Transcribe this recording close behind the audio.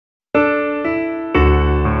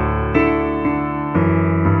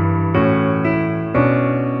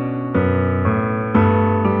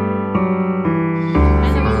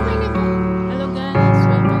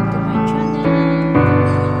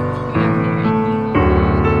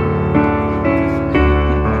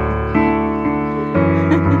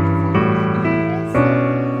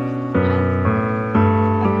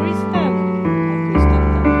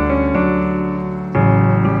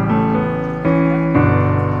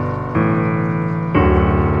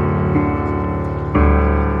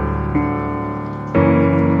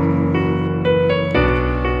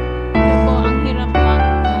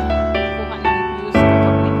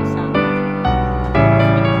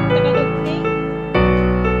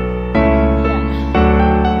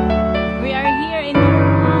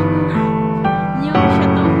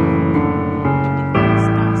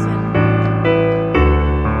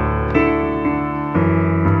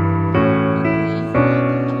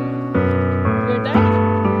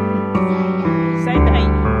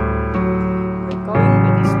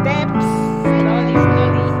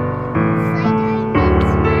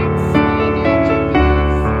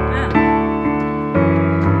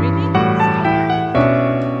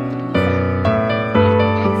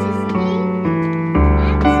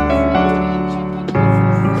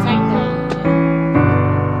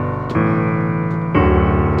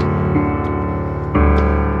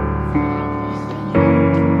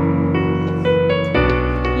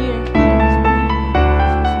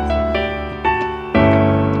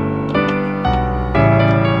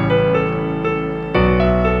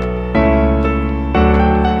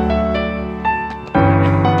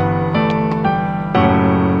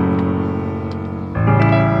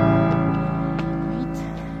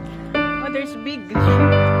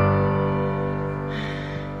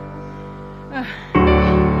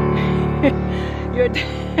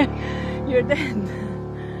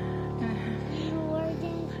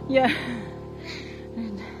Yeah.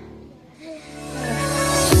 And,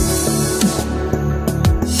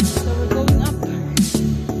 so we're going up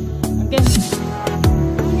again.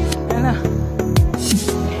 And,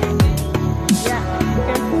 yeah, be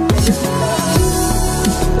careful.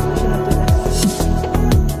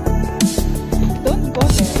 Don't go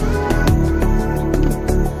there.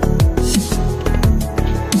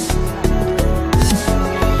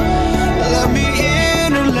 Let me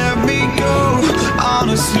in or let me go.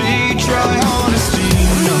 Honestly, try honesty.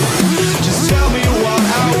 No, just tell me what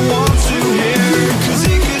I want to hear, 'cause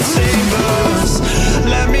it could save us.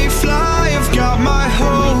 Let me fly, I've got my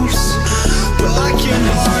hopes, but I can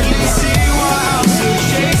hardly see why I'm still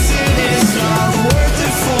chasing. It's not worth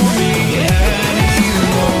it for me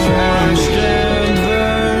anymore. Crashed and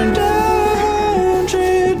burned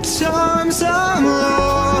 100 times, I'm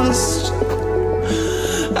lost.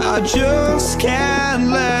 I just can't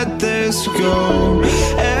let this go.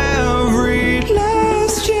 Every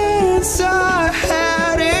last chance I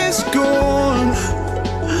had is gone,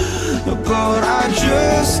 but I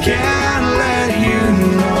just can't let you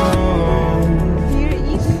know.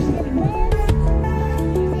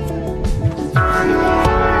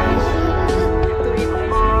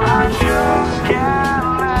 I just can't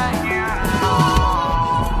let you know.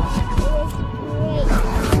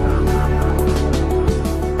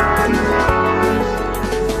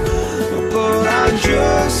 But I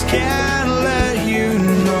just can't let you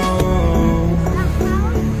know.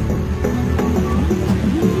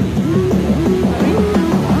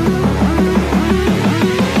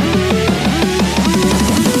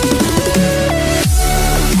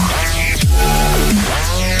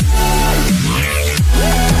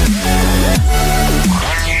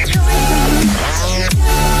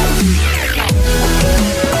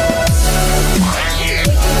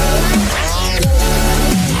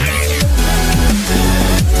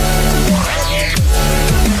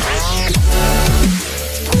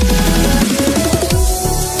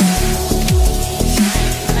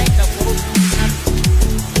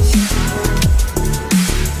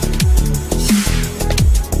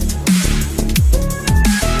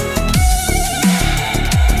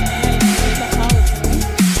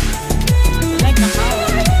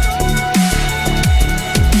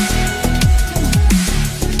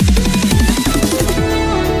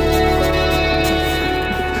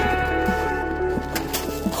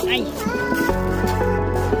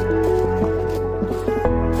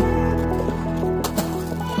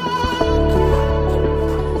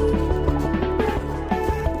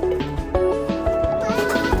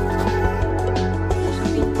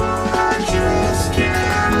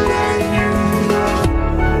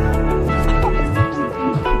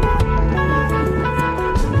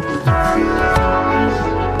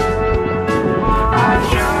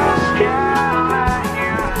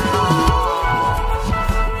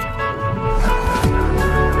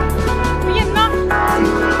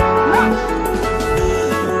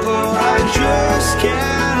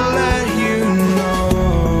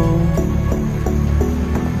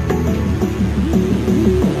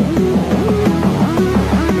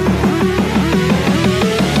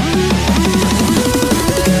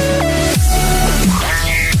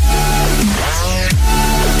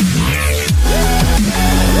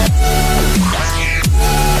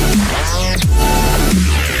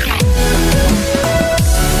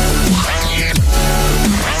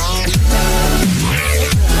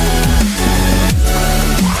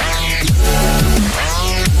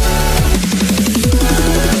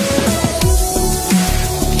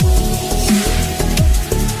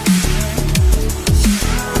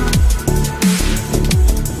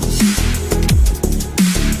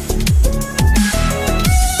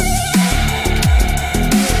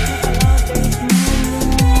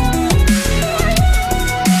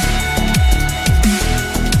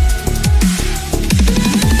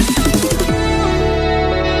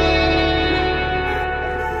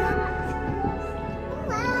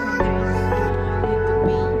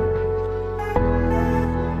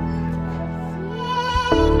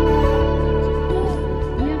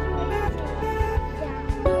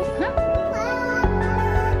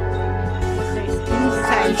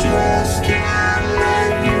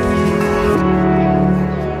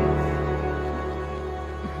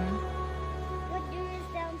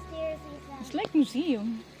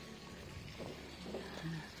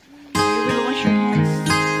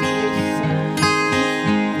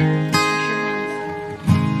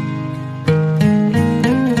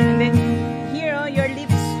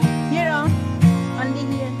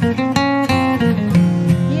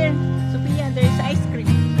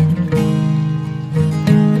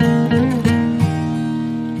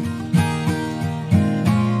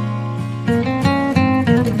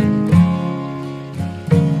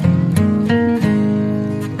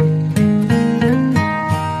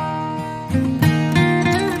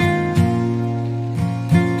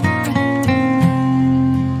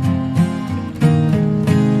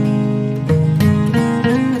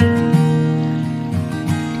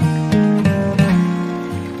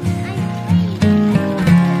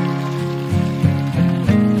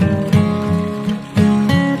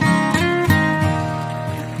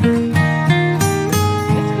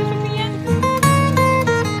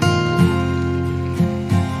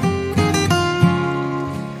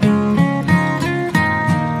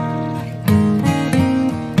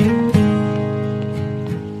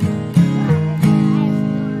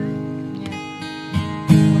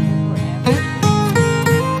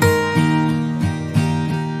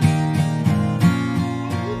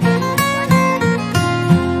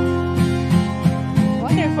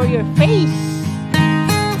 your face.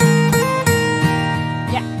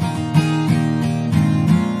 Yeah.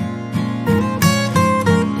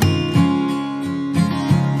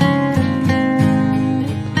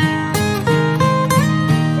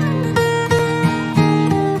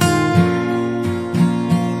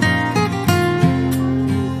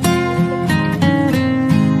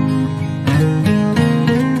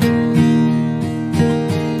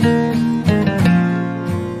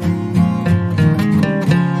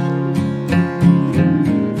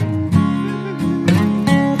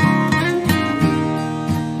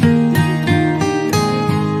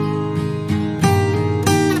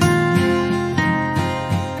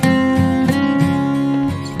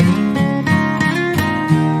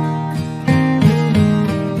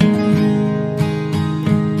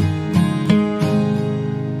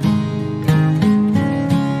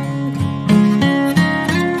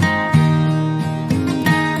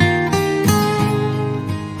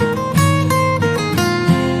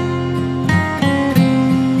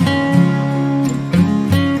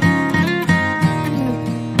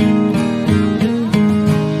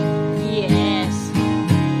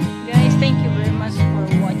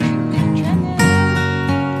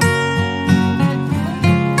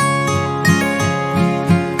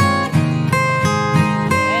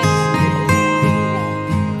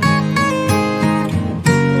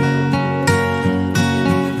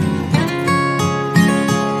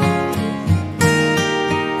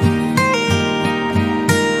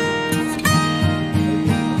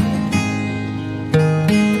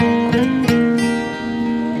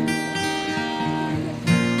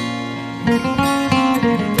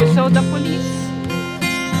 You saw the police?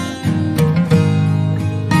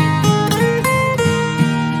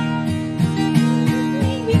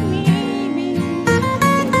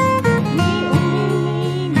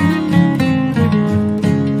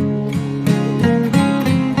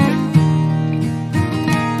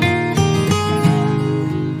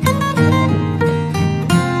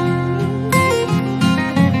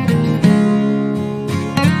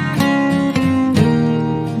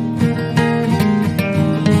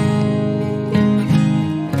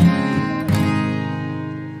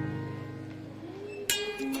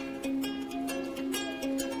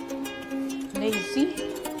 Lazy.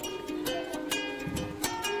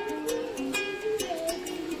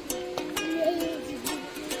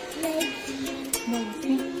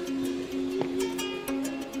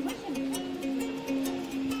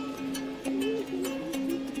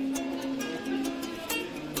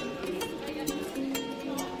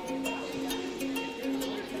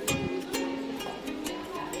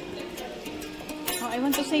 Oh, I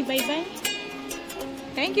want to say bye-bye.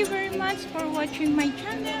 Thank you very much for watching my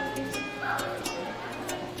channel.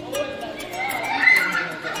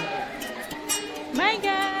 Bye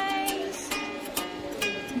guys.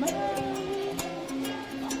 Bye.